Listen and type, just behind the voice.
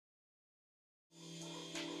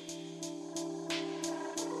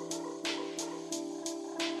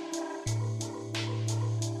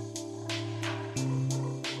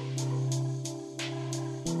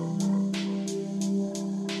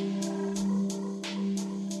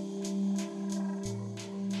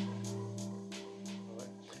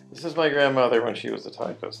This is my grandmother when she was a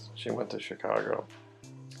typist. She went to Chicago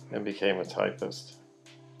and became a typist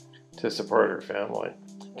to support her family.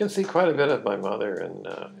 You can see quite a bit of my mother in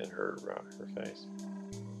her face.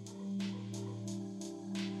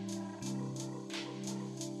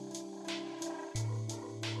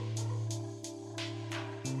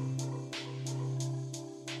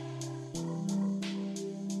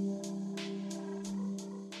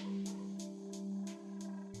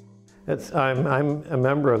 I'm a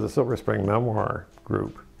member of the Silver Spring Memoir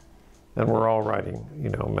Group, and we're all writing,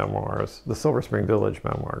 memoirs. The Silver Spring Village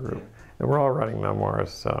Memoir Group, and we're all writing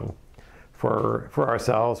memoirs for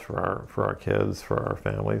ourselves, for our kids, for our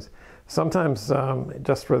families. Sometimes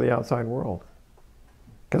just for the outside world,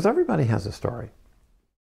 because everybody has a story.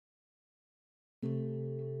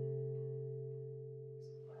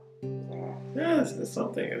 Yeah, this is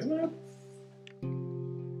something, isn't it?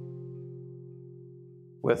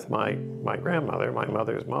 With my grandmother, my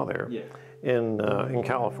mother's mother, in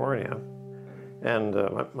California, and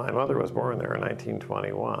my mother was born there in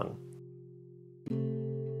 1921,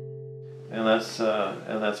 and that's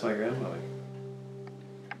my grandmother.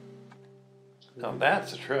 Now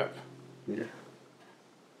that's a trip. Yeah.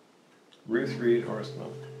 Ruth Reed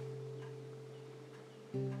Horstman,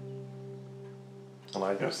 and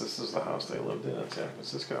I guess this is the house they lived in San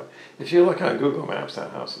Francisco. If you look on Google Maps,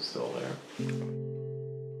 that house is still there.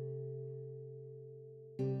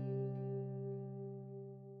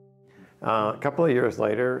 A couple of years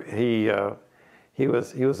later, he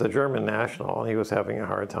was a German national, and he was having a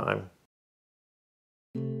hard time.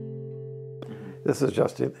 This is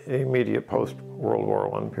just the immediate post-World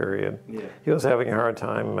War I period. Yeah. He was having a hard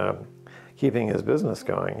time keeping his business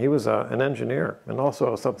going. He was an engineer and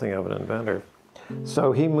also something of an inventor.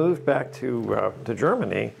 So he moved back to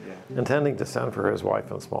Germany, intending to send for his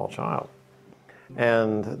wife and small child,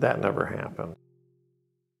 and that never happened.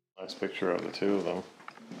 Nice picture of the two of them.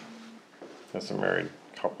 That's a married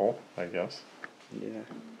couple, I guess. Yeah.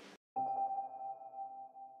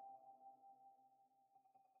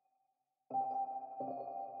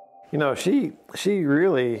 She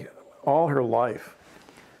really, all her life,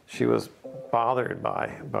 she was bothered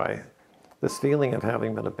by this feeling of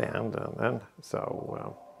having been abandoned. And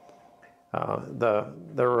so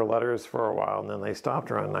there were letters for a while, and then they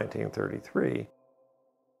stopped around 1933.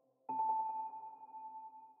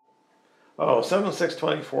 Oh,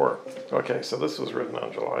 7/6/24. Okay, so this was written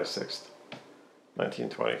on July 6th,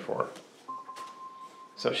 1924.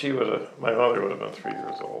 So my mother would have been 3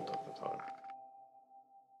 years old at the time.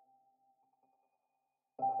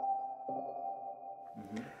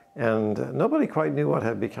 Mm-hmm. And nobody quite knew what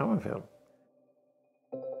had become of him.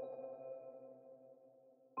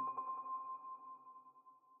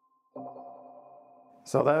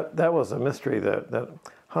 So that was a mystery that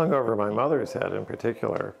hung over my mother's head in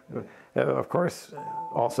particular. Of course,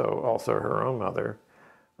 also her own mother.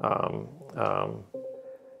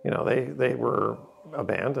 They were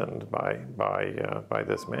abandoned by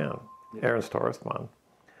this man, Ernst Horstmann,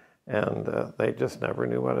 and they just never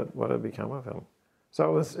knew what had become of him.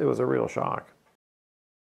 So it was a real shock.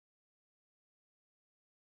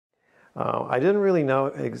 I didn't really know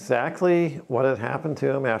exactly what had happened to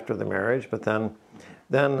him after the marriage, but then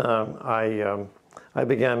I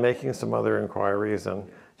began making some other inquiries and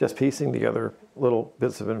just piecing together little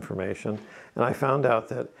bits of information, and I found out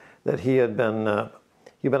that he'd been a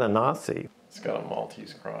Nazi. It's got a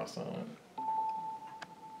Maltese cross on it.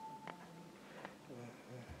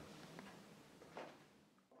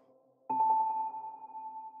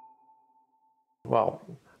 Well,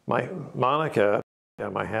 Monica,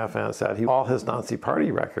 my half-aunt, said all his Nazi party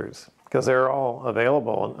records, because they're all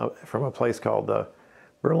available from a place called the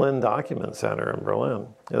Berlin Document Center in Berlin,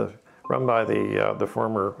 run by the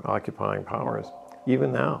former occupying powers,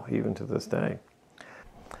 even now, even to this day.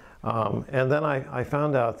 And then I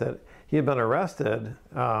found out that he had been arrested,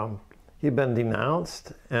 he'd been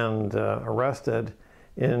denounced and arrested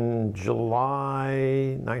in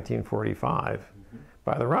July 1945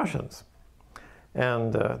 by the Russians.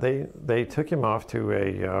 And they took him off to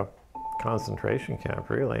a concentration camp,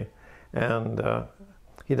 really, and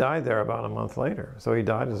he died there about a month later. So he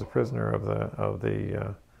died as a prisoner of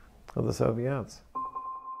the Soviets.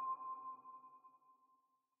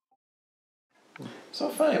 So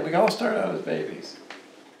funny, we all start out as babies.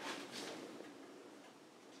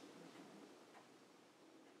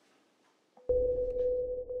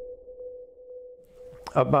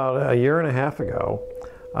 About a year and a half ago,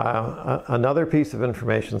 another piece of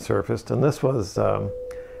information surfaced, and this was a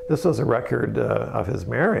record of his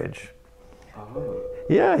marriage. Oh.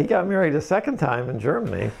 Yeah, he got married a second time in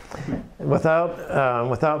Germany, without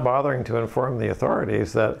bothering to inform the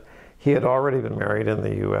authorities that he had already been married in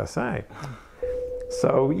the USA.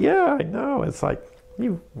 So yeah, I know. It's like,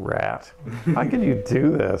 you rat. How can you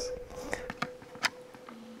do this?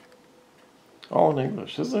 All in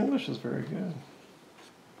English. His English is very good.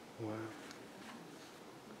 Wow.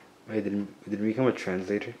 He didn't become a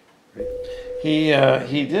translator, right? He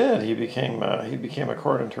did. He became a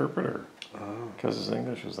court interpreter because his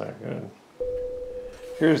English was that good.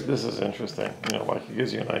 This is interesting. You know, like it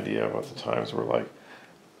gives you an idea of what the times were like.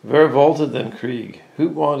 Wer wollte den Krieg? Who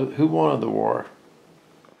wanted the war?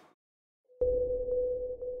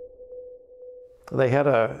 They had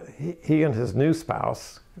he and his new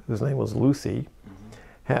spouse, whose name was Lucy,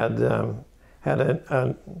 had a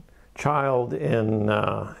child in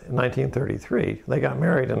 1933. They got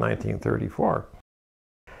married in 1934.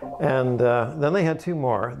 And then they had two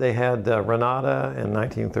more. They had Renata in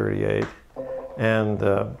 1938, and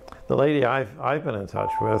the lady I've been in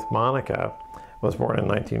touch with, Monica, was born in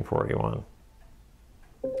 1941.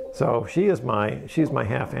 So she's my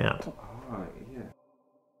half aunt. Oh, yeah.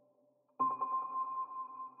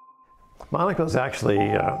 Monica was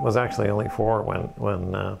actually only 4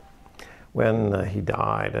 when he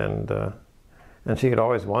died, and she had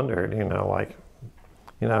always wondered, you know, like,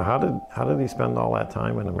 you know, how did he spend all that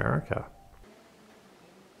time in America?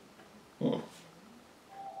 So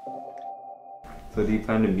do you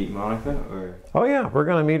plan to meet Monica, or? Oh yeah, we're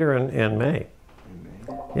going to meet her in May.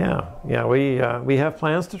 Yeah. We have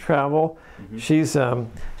plans to travel. She's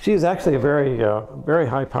actually a very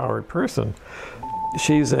high-powered person.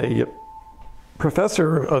 She's a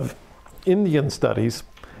professor of Indian studies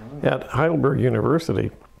at Heidelberg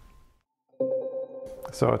University.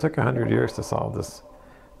 So it took 100 years to solve this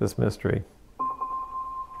mystery.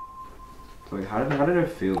 So how did it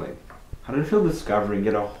feel like? How did it feel discovering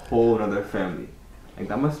yet a whole another family? Like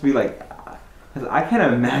that must be like, 'cause I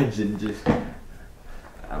can't imagine just, I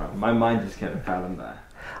don't know, my mind just can't fathom that.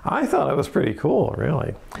 I thought it was pretty cool,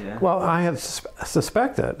 really. Yeah. Well, I had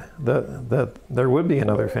suspected that there would be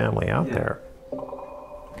another family out there.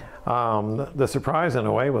 The surprise in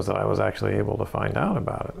a way was that I was actually able to find out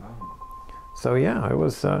about it. So yeah,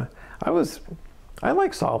 I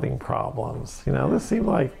like solving problems. You know, this seemed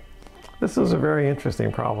like this was a very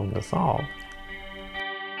interesting problem to solve.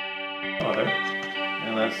 Mother,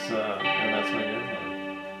 and that's my grandmother.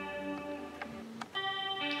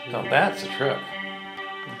 Now that's a trip.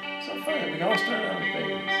 So funny, we all start out with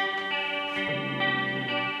babies.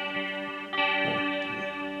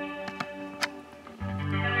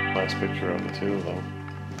 Nice picture of the two of them.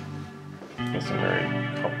 Guess a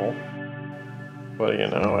married couple. What do you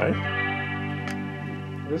know, eh?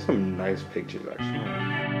 There's some nice pictures actually.